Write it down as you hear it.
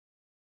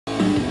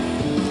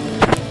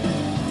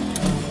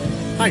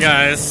Hi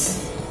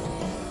guys,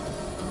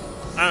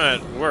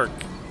 I'm at work.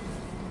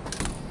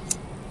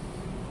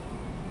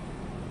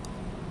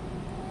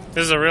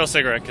 This is a real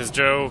cigarette because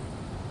Joe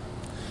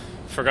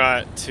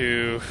forgot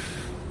to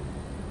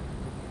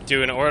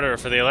do an order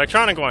for the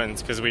electronic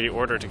ones because we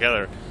order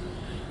together,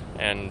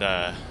 and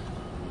to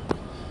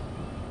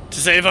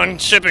save on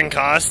shipping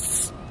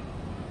costs.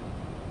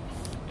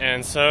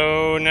 And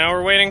so now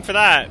we're waiting for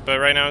that, but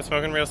right now I'm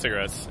smoking real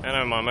cigarettes and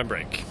I'm on my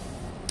break.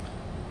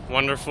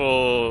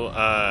 Wonderful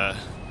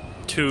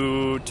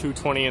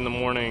 2:20 in the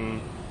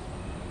morning.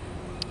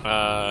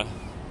 Yeah,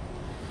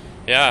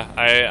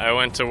 I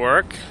went to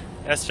work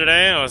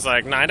yesterday. I was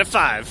like 9 to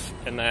 5,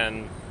 and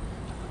then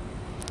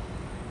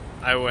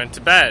I went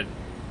to bed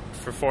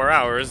for 4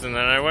 hours, and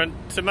then I went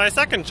to my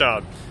second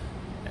job,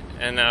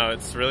 and now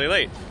it's really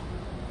late.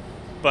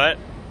 But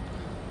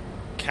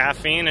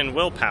caffeine and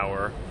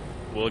willpower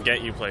will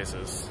get you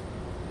places.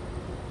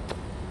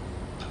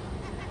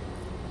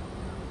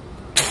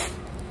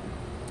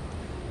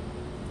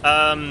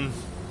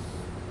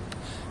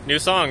 New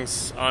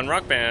songs on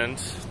Rock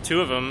Band,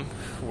 2 of them,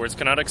 Words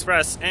Cannot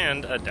Express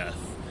and A Death.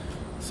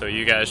 So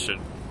you guys should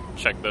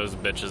check those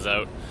bitches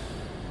out.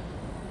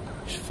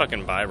 You should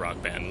fucking buy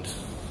Rock Band.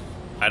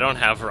 I don't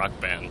have Rock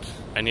Band.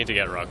 I need to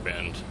get Rock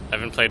Band. I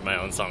haven't played my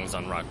own songs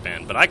on Rock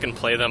Band, but I can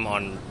play them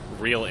on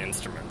real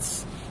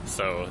instruments.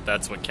 So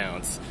that's what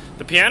counts.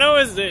 The piano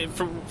is,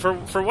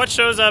 for what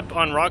shows up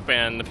on Rock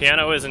Band, the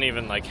piano isn't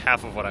even like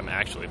half of what I'm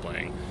actually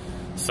playing.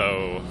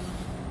 So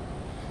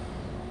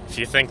if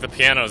you think the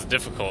piano is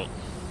difficult,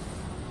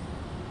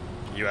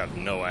 you have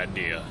no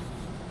idea.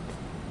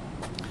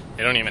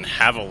 They don't even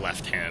have a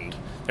left hand.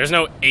 There's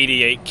no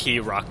 88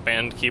 key Rock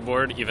Band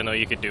keyboard, even though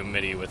you could do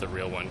MIDI with a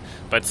real one.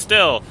 But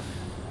still,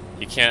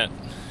 you can't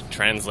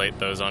translate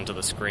those onto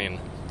the screen.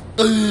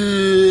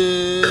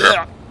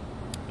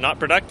 Not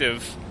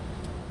productive.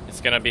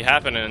 It's gonna be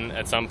happening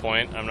at some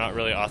point. I'm not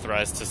really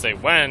authorized to say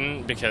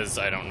when, because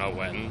I don't know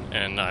when,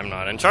 and I'm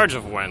not in charge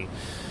of when.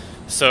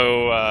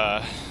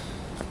 So,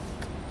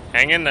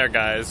 hang in there,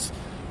 guys.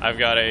 I've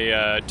got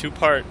a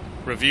 2-part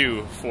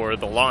review for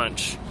the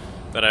launch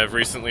that I've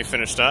recently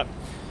finished up.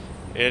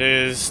 It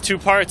is 2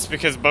 parts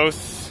because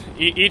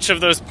each of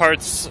those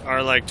parts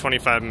are like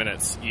 25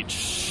 minutes each.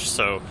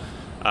 So,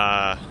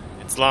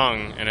 it's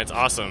long, and it's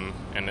awesome,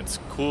 and it's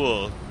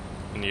cool,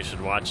 and you should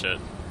watch it.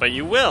 But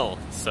you will,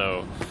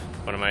 so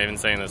what am I even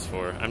saying this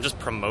for? I'm just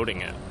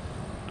promoting it.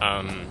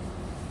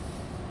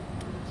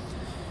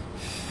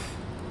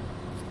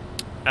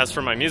 As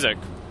for my music,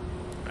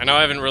 I know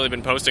I haven't really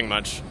been posting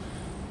much,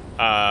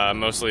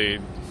 mostly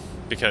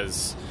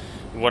because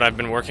what I've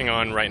been working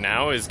on right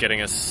now is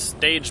getting a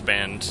stage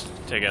band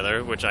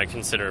together, which I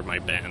consider my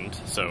band.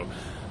 So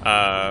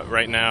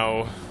right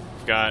now,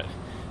 I've got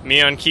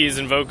me on keys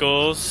and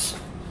vocals,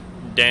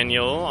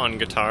 Daniel on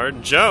guitar,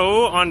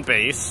 Joe on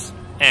bass,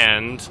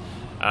 and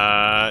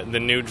the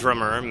new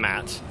drummer,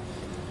 Matt.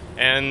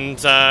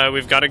 And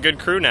we've got a good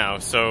crew now,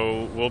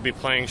 so we'll be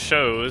playing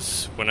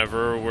shows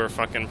whenever we're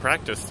fucking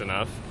practiced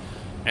enough.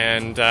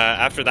 And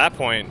after that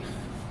point,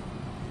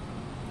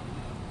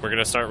 we're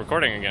gonna start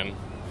recording again.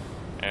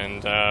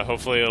 And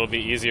hopefully it'll be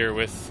easier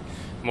with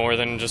more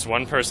than just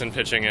one person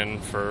pitching in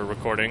for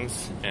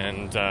recordings.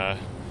 And yeah,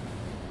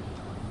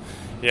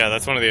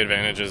 that's one of the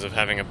advantages of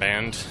having a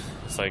band.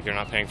 It's like you're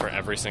not paying for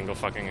every single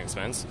fucking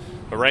expense.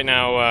 But right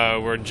now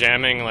we're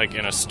jamming like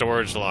in a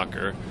storage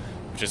locker,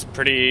 which is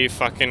pretty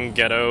fucking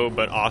ghetto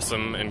but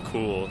awesome and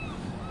cool,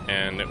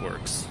 and it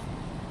works.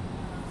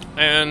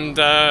 And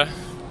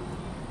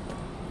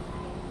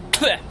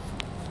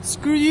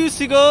screw you,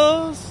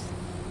 seagulls!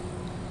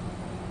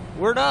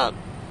 Word up,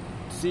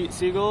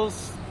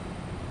 seagulls.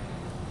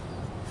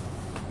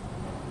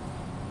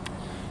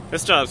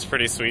 This job's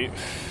pretty sweet.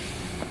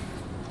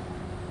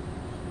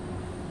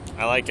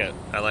 I like it.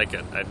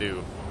 I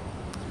do.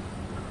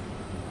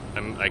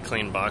 I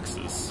clean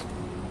boxes.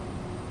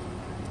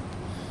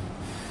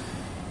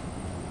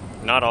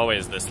 Not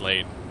always this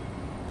late.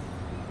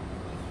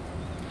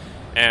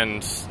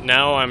 And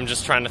now I'm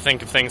just trying to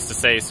think of things to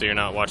say so you're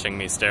not watching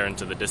me stare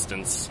into the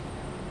distance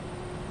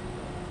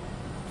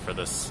for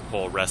this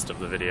whole rest of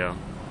the video.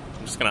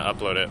 I'm just gonna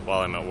upload it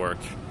while I'm at work,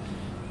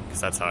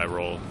 because that's how I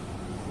roll.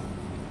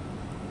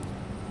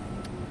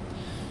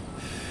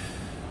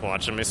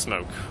 Watching me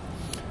smoke.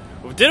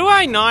 Did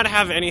I not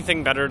have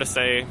anything better to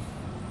say?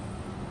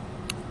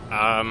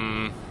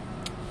 I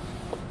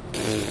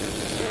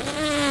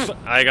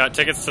got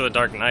tickets to The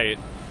Dark Knight.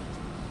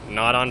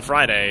 Not on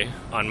Friday,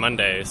 on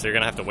Monday, so you're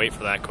gonna have to wait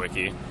for that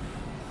quickie.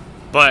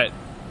 But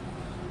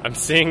I'm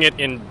seeing it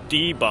in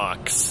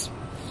D-Box,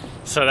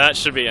 so that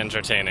should be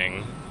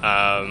entertaining.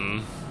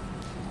 I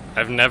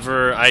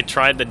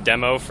tried the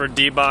demo for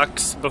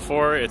D-Box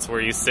before. It's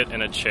where you sit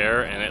in a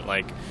chair and it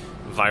like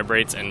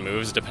vibrates and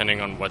moves depending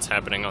on what's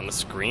happening on the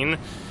screen.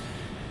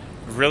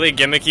 Really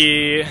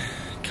gimmicky,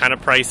 kind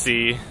of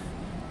pricey,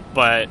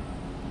 but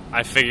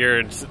I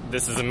figured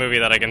this is a movie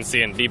that I can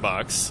see in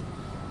D-Box.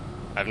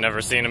 I've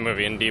never seen a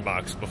movie in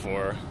D-Box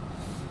before,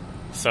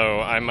 so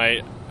I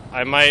might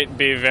I might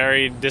be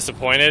very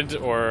disappointed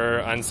or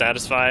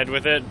unsatisfied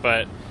with it,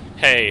 but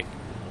hey,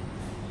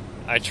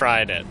 I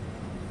tried it.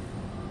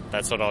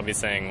 That's what I'll be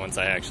saying once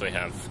I actually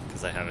have,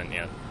 because I haven't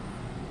yet.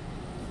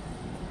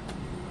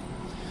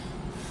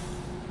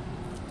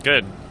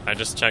 Good. I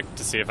just checked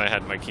to see if I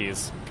had my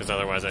keys, because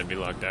otherwise I'd be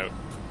locked out.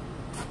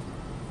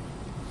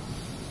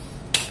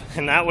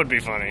 And that would be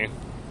funny.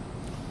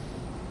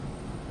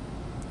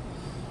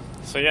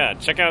 So yeah,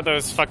 check out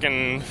those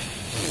fucking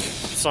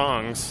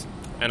songs.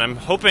 And I'm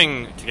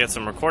hoping to get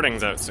some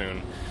recordings out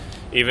soon,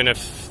 even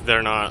if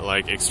they're not,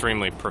 like,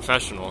 extremely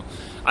professional.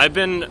 I've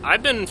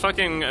been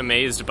fucking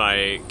amazed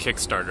by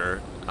Kickstarter,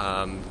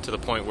 to the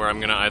point where I'm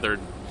gonna either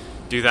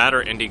do that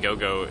or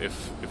Indiegogo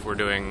if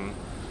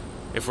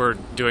we're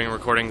doing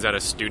recordings at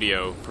a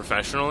studio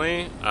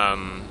professionally.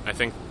 I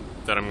think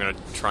that I'm gonna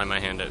try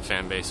my hand at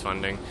fan base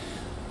funding.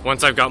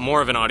 Once I've got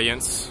more of an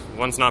audience,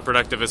 once Not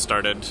Productive has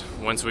started,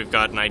 once we've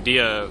got an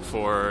idea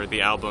for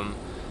the album,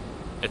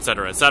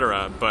 etc.,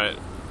 etc. But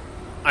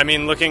I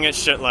mean, looking at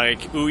shit like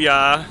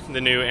Ouya,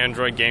 the new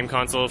Android game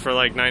console for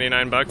like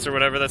 $99 or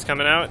whatever that's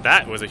coming out,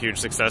 that was a huge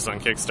success on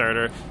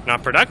Kickstarter.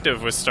 Not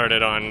Productive was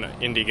started on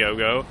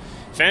Indiegogo.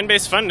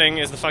 Fan-based funding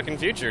is the fucking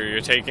future.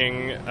 You're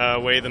taking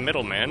away the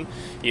middleman.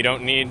 You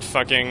don't need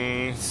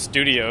fucking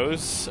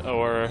studios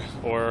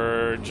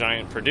or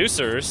giant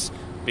producers,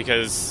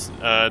 because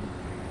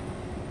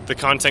the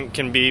content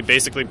can be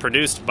basically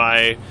produced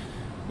by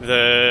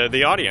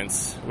the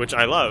audience, which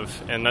I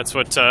love, and that's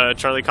what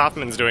Charlie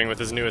Kaufman's doing with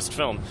his newest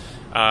film.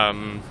 I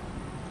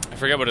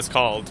forget what it's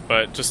called,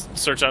 but just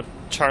search up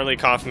Charlie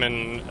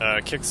Kaufman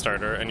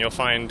Kickstarter, and you'll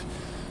find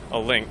a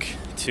link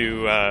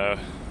to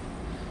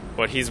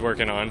what he's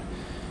working on.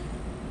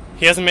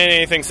 He hasn't made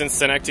anything since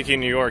Synecdoche,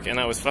 New York, and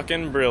that was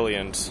fucking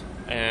brilliant.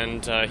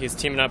 And he's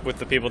teaming up with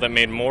the people that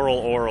made Moral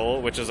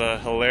Oral, which is a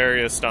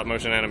hilarious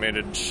stop-motion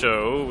animated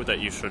show that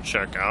you should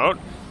check out.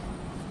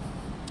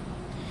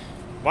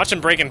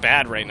 Watching Breaking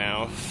Bad right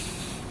now.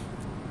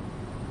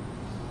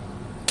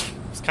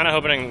 I was kind of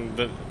hoping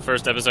the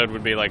first episode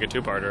would be like a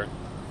two-parter,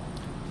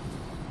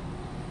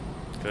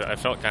 because I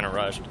felt kind of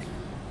rushed.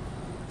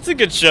 It's a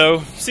good show.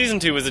 Season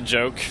 2 was a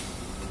joke.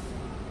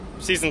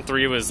 Season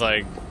 3 was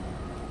like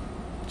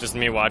just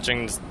me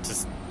watching to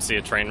see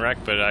a train wreck,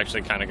 but it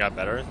actually kind of got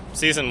better.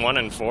 Season 1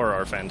 and 4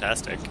 are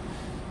fantastic,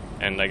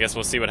 and I guess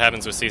we'll see what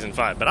happens with Season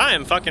 5. But I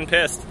am fucking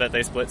pissed that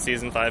they split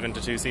Season 5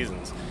 into 2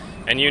 seasons.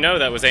 And you know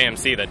that was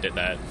AMC that did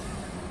that.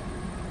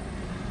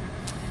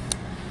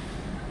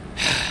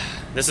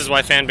 This is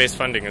why fan-based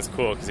funding is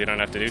cool, because you don't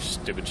have to do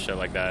stupid shit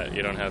like that.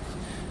 You don't have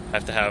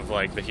to have,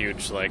 like, the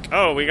huge, like,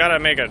 oh, we gotta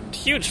make a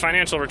huge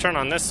financial return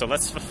on this, so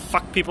let's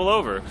fuck people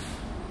over.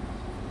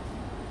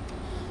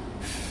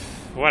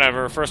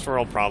 Whatever, first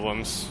world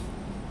problems.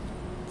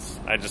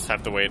 I just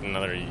have to wait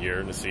another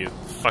year to see the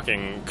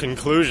fucking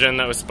conclusion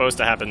that was supposed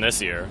to happen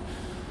this year.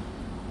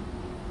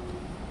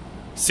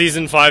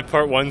 Season 5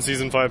 Part 1,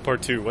 Season 5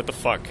 Part 2. What the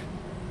fuck?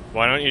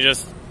 Why don't you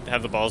just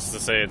have the balls to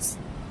say it's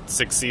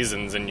 6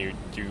 seasons and you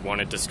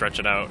wanted to stretch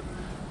it out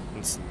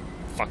and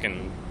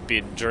fucking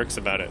be jerks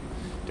about it?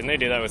 Didn't they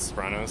do that with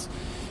Sopranos?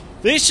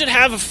 They should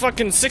have a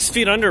fucking 6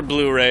 Feet Under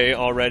Blu-ray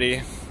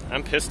already.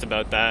 I'm pissed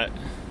about that.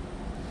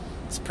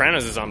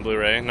 Sopranos is on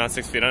Blu-ray, not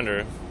 6 Feet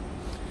Under.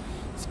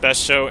 It's the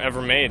best show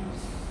ever made.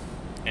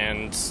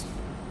 And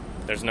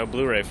there's no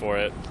Blu-ray for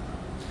it.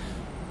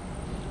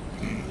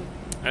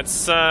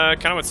 That's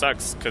kind of what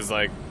sucks, because,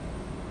 like,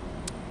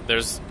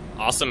 there's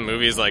awesome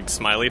movies like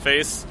Smiley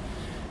Face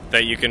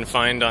that you can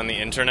find on the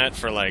internet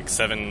for, like,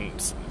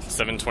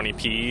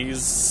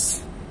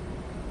 720p's,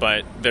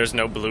 but there's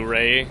no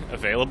Blu-ray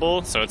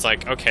available, so it's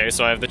like, okay,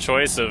 so I have the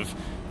choice of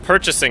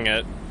purchasing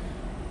it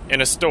in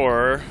a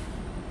store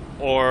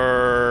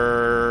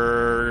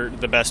or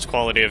the best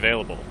quality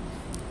available.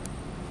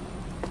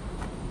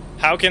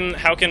 How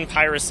can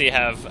piracy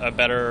have a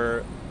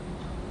better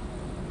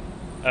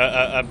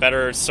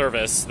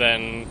service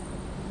than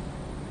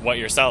what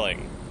you're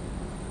selling?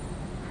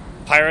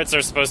 Pirates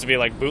are supposed to be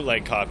like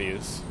bootleg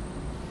copies.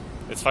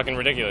 It's fucking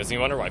ridiculous. You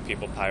wonder why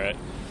people pirate.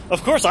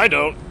 Of course I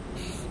don't.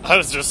 I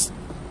was just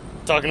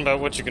talking about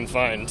what you can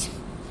find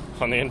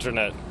on the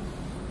internet.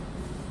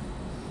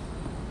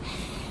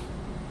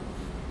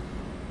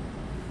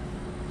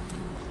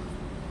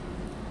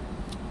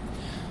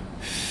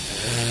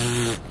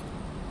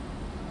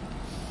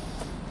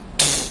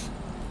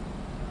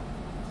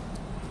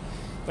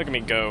 Look at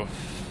me go.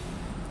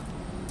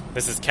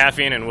 This is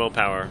caffeine and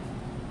willpower.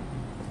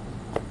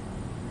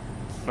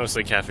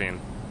 Mostly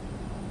caffeine.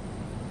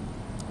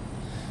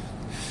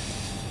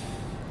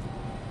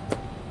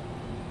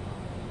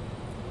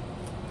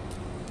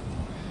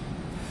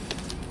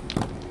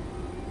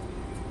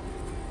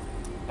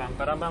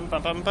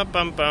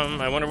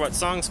 I wonder what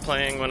song's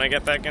playing when I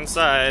get back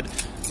inside.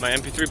 My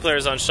MP3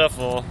 player's on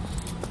shuffle.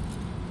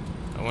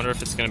 I wonder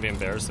if it's gonna be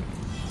embarrassing.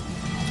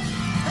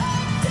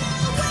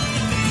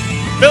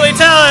 Billy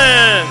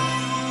Talent!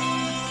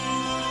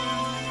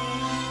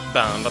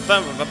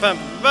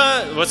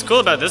 What's cool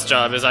about this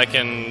job is I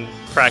can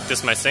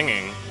practice my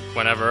singing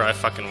whenever I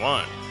fucking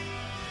want.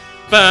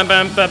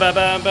 Let's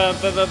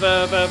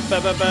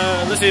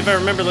see if I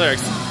remember the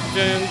lyrics.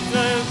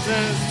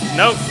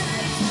 Nope.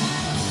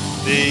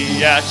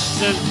 The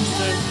action.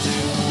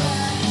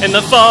 In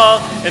the fall,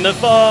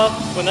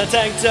 when the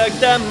tank took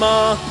them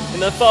all. In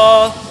the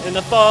fall,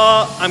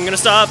 I'm gonna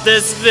stop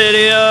this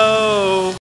video.